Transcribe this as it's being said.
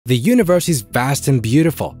The universe is vast and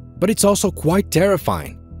beautiful, but it's also quite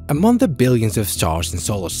terrifying. Among the billions of stars in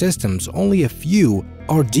solar systems, only a few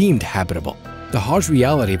are deemed habitable. The harsh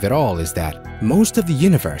reality of it all is that most of the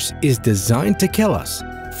universe is designed to kill us.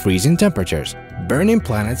 Freezing temperatures, burning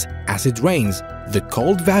planets, acid rains, the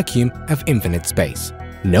cold vacuum of infinite space.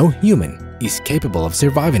 No human is capable of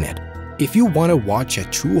surviving it. If you want to watch a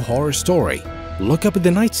true horror story, look up at the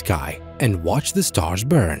night sky and watch the stars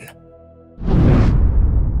burn.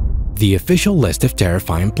 The official list of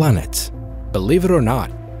terrifying planets. Believe it or not,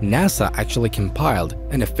 NASA actually compiled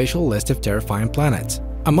an official list of terrifying planets.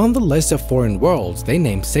 Among the list of foreign worlds, they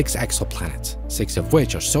named 6 exoplanets, 6 of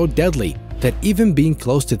which are so deadly that even being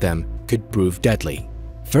close to them could prove deadly.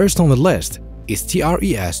 First on the list is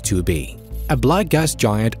TRES-2b, a black gas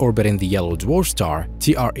giant orbiting the yellow dwarf star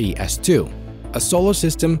TRES-2, a solar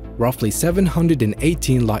system roughly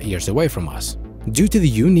 718 light-years away from us. Due to the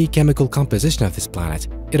unique chemical composition of this planet,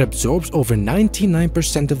 it absorbs over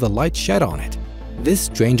 99% of the light shed on it. This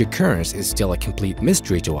strange occurrence is still a complete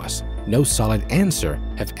mystery to us. No solid answer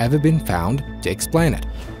have ever been found to explain it.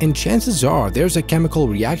 And chances are there's a chemical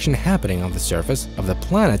reaction happening on the surface of the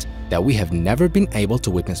planet that we have never been able to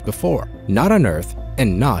witness before, not on Earth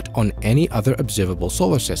and not on any other observable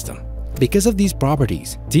solar system. Because of these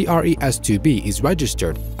properties, TRES-2b is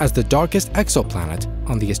registered as the darkest exoplanet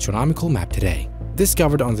on the astronomical map today.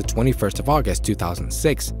 Discovered on the 21st of August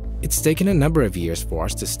 2006, it's taken a number of years for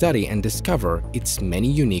us to study and discover its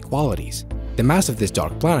many unique qualities. The mass of this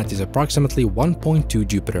dark planet is approximately 1.2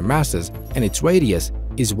 Jupiter masses, and its radius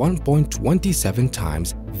is 1.27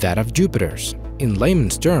 times that of Jupiter's. In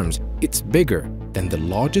layman's terms, it's bigger than the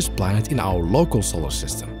largest planet in our local solar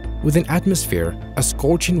system. With an atmosphere a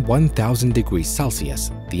scorching 1000 degrees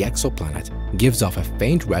Celsius, the exoplanet gives off a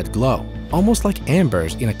faint red glow, almost like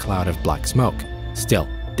ambers in a cloud of black smoke. Still,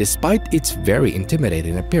 despite its very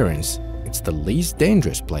intimidating appearance, it's the least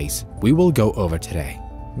dangerous place we will go over today.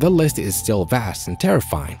 The list is still vast and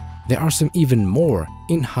terrifying. There are some even more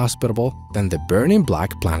inhospitable than the burning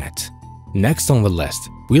black planet. Next on the list,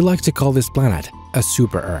 we like to call this planet a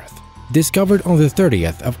super-Earth. Discovered on the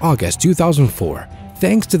 30th of August 2004,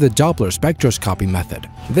 thanks to the Doppler spectroscopy method,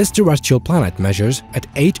 this terrestrial planet measures at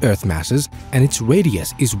 8 Earth masses and its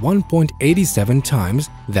radius is 1.87 times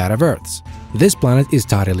that of Earth's. This planet is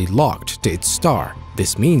tidally locked to its star.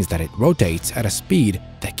 This means that it rotates at a speed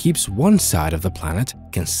that keeps one side of the planet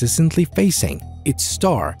consistently facing its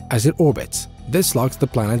star as it orbits. This locks the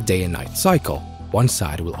planet's day and night cycle. One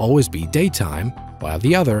side will always be daytime, while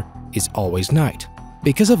the other is always night.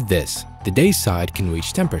 Because of this, the day side can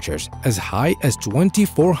reach temperatures as high as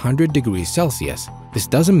 2400 degrees Celsius. This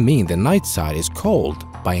doesn't mean the night side is cold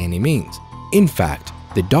by any means. In fact,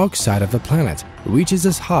 the dark side of the planet reaches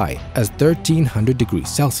as high as 1300 degrees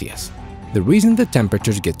Celsius. The reason the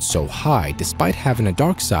temperatures get so high despite having a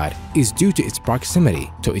dark side is due to its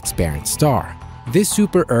proximity to its parent star. This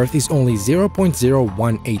super-Earth is only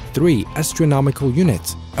 0.0183 astronomical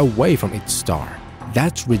units away from its star.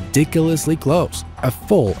 That's ridiculously close, a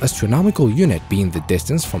full astronomical unit being the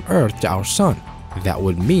distance from Earth to our Sun. That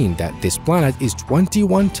would mean that this planet is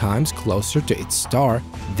 21 times closer to its star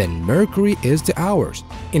than Mercury is to ours.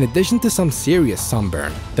 In addition to some serious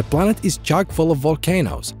sunburn, the planet is chock full of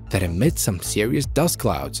volcanoes that emit some serious dust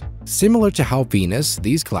clouds. Similar to how Venus,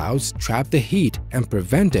 these clouds trap the heat and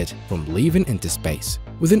prevent it from leaving into space.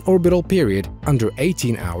 With an orbital period under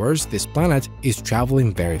 18 hours, this planet is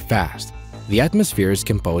traveling very fast. The atmosphere is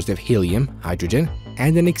composed of helium, hydrogen,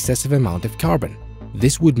 and an excessive amount of carbon.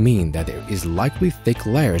 This would mean that there is likely thick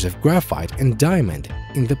layers of graphite and diamond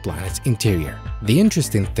in the planet's interior. The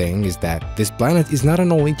interesting thing is that this planet is not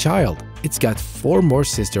an only child. It's got 4 more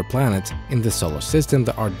sister planets in the solar system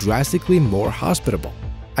that are drastically more hospitable.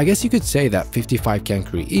 I guess you could say that 55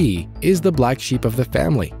 Cancri E is the black sheep of the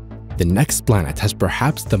family. The next planet has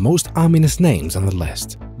perhaps the most ominous names on the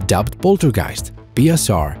list. Dubbed Poltergeist,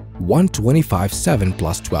 PSR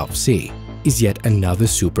 1257+12c, is yet another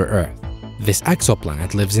super-Earth. This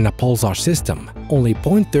exoplanet lives in a pulsar system, only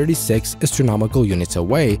 0.36 astronomical units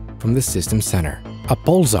away from the system center. A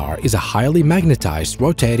pulsar is a highly magnetized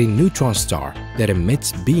rotating neutron star that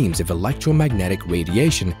emits beams of electromagnetic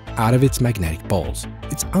radiation out of its magnetic poles.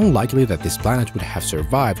 It's unlikely that this planet would have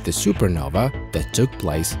survived the supernova that took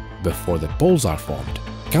place before the pulsar formed.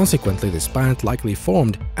 Consequently, this planet likely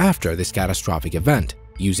formed after this catastrophic event,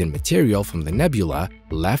 using material from the nebula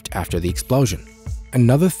left after the explosion.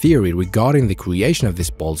 Another theory regarding the creation of this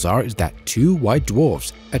pulsar is that 2 white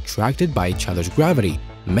dwarfs, attracted by each other's gravity,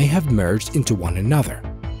 may have merged into one another.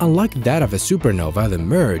 Unlike that of a supernova, the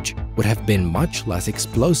merge would have been much less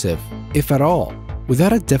explosive, if at all.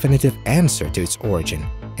 Without a definitive answer to its origin,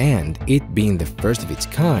 And it being the first of its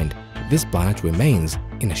kind, this planet remains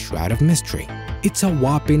in a shroud of mystery. It's a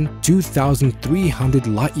whopping 2,300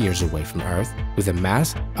 light-years away from Earth with a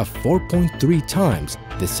mass of 4.3 times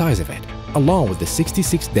the size of it, along with the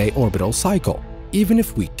 66-day orbital cycle. Even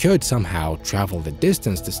if we could somehow travel the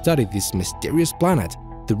distance to study this mysterious planet,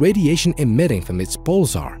 the radiation emitting from its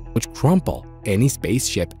pulsar would crumple any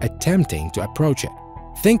spaceship attempting to approach it.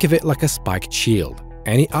 Think of it like a spiked shield.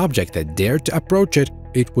 Any object that dared to approach it,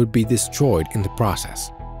 it would be destroyed in the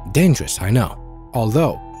process. Dangerous, I know.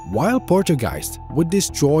 Although, while Poltergeist would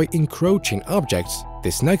destroy encroaching objects,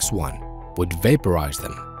 this next one would vaporize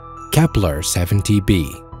them. Kepler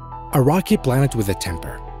 70b, a rocky planet with a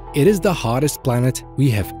temper. It is the hottest planet we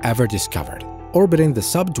have ever discovered. Orbiting the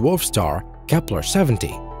sub-dwarf star Kepler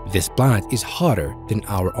 70, this planet is hotter than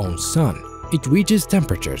our own Sun. It reaches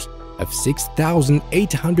temperatures of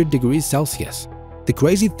 6,800 degrees Celsius. The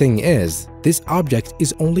crazy thing is, this object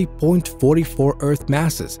is only 0.44 Earth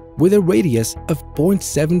masses, with a radius of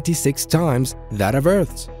 0.76 times that of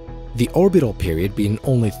Earth's. The orbital period being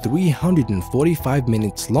only 345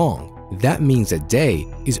 minutes long, that means a day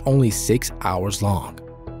is only 6 hours long.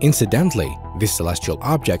 Incidentally, this celestial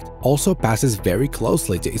object also passes very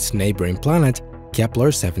closely to its neighboring planet, Kepler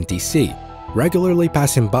 70c, regularly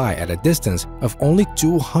passing by at a distance of only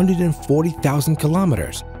 240,000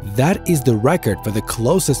 kilometers. That is the record for the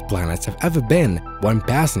closest planets have ever been when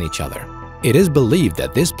passing each other. It is believed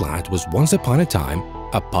that this planet was once upon a time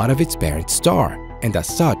a part of its parent star, and as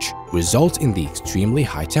such results in the extremely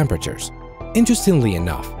high temperatures. Interestingly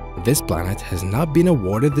enough, this planet has not been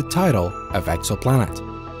awarded the title of exoplanet.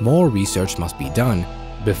 More research must be done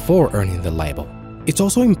before earning the label. It's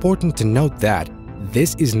also important to note that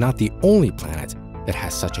this is not the only planet that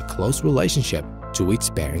has such a close relationship to its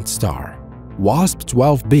parent star.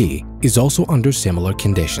 WASP-12b is also under similar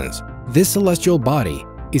conditions. This celestial body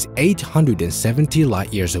is 870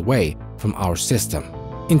 light-years away from our system.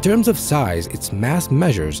 In terms of size, its mass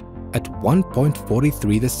measures at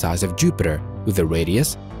 1.43 the size of Jupiter with a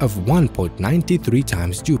radius of 1.93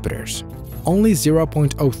 times Jupiter's. Only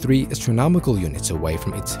 0.03 astronomical units away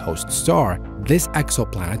from its host star, this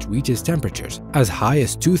exoplanet reaches temperatures as high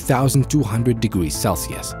as 2,200 degrees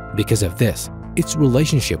Celsius. Because of this, its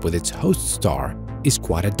relationship with its host star is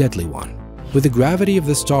quite a deadly one. With the gravity of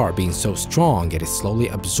the star being so strong, it is slowly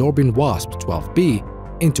absorbing WASP-12b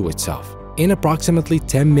into itself. In approximately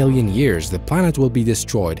 10 million years, the planet will be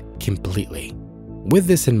destroyed completely. With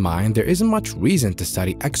this in mind, there isn't much reason to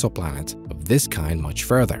study exoplanets of this kind much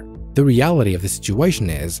further. The reality of the situation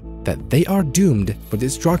is that they are doomed for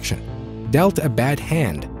destruction. Dealt a bad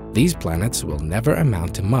hand, these planets will never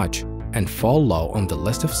amount to much and fall low on the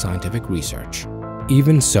list of scientific research.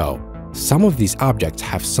 Even so, some of these objects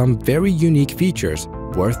have some very unique features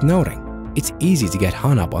worth noting. It's easy to get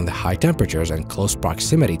hung up on the high temperatures and close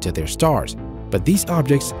proximity to their stars, but these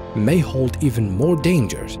objects may hold even more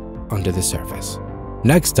dangers under the surface.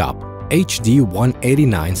 Next up, HD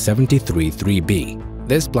 18973-3b.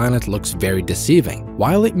 This planet looks very deceiving.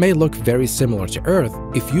 While it may look very similar to Earth,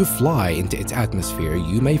 if you fly into its atmosphere,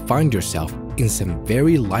 you may find yourself in some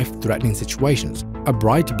very life-threatening situations. A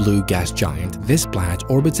bright blue gas giant, this planet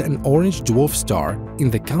orbits an orange dwarf star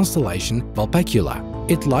in the constellation Vulpecula.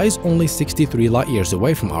 It lies only 63 light-years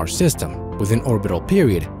away from our system, with an orbital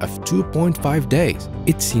period of 2.5 days.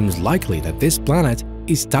 It seems likely that this planet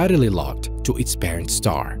is tidally locked to its parent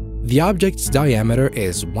star. The object's diameter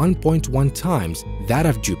is 1.1 times that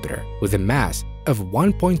of Jupiter, with a mass of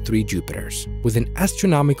 1.3 Jupiters. With an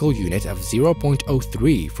astronomical unit of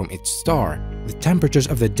 0.03 from its star, the temperatures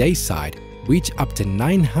of the day side reach up to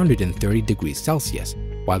 930 degrees Celsius,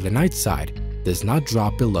 while the night side does not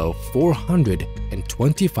drop below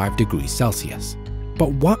 425 degrees Celsius.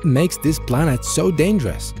 But what makes this planet so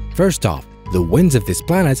dangerous? First off, the winds of this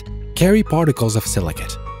planet carry particles of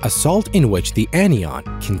silicate, a salt in which the anion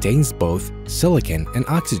contains both silicon and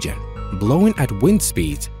oxygen, blowing at wind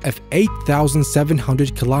speeds of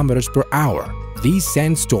 8,700 kilometers per hour. These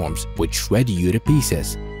sandstorms would shred you to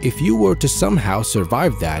pieces. If you were to somehow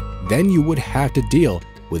survive that, then you would have to deal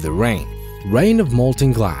with the rain. Rain of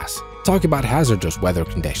molten glass. Talk about hazardous weather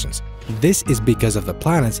conditions. This is because of the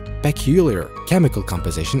planet's peculiar chemical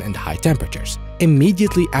composition and high temperatures.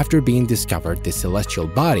 Immediately after being discovered, this celestial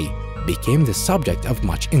body became the subject of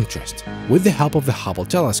much interest. With the help of the Hubble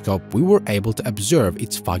telescope, we were able to observe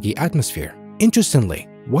its foggy atmosphere. Interestingly,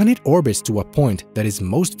 when it orbits to a point that is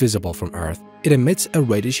most visible from Earth, it emits a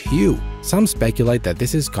reddish hue. Some speculate that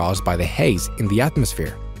this is caused by the haze in the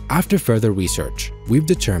atmosphere. After further research, we've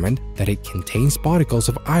determined that it contains particles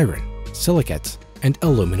of iron, silicates, and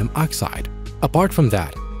aluminum oxide. Apart from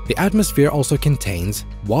that, The atmosphere also contains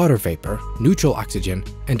water vapor, neutral oxygen,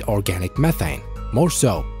 and organic methane. More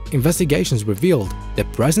so, investigations revealed the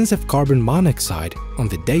presence of carbon monoxide on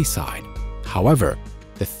the day side. However,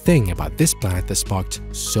 the thing about this planet that sparked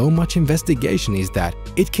so much investigation is that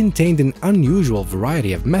it contained an unusual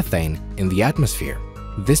variety of methane in the atmosphere.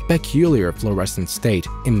 This peculiar fluorescent state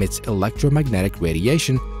emits electromagnetic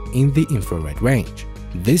radiation in the infrared range.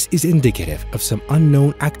 This is indicative of some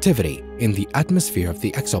unknown activity in the atmosphere of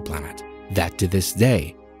the exoplanet that to this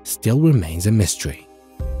day still remains a mystery.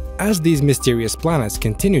 As these mysterious planets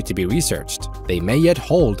continue to be researched, they may yet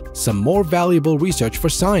hold some more valuable research for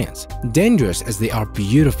science. Dangerous as they are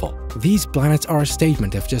beautiful, these planets are a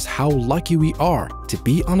statement of just how lucky we are to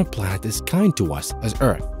be on a planet as kind to us as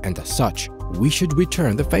Earth, and as such, we should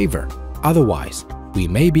return the favor. Otherwise, we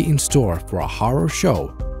may be in store for a horror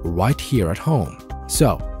show right here at home.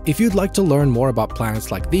 So, if you'd like to learn more about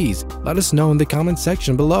planets like these, let us know in the comment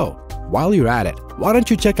section below. While you're at it, why don't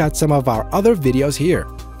you check out some of our other videos here?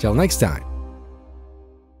 Till next time.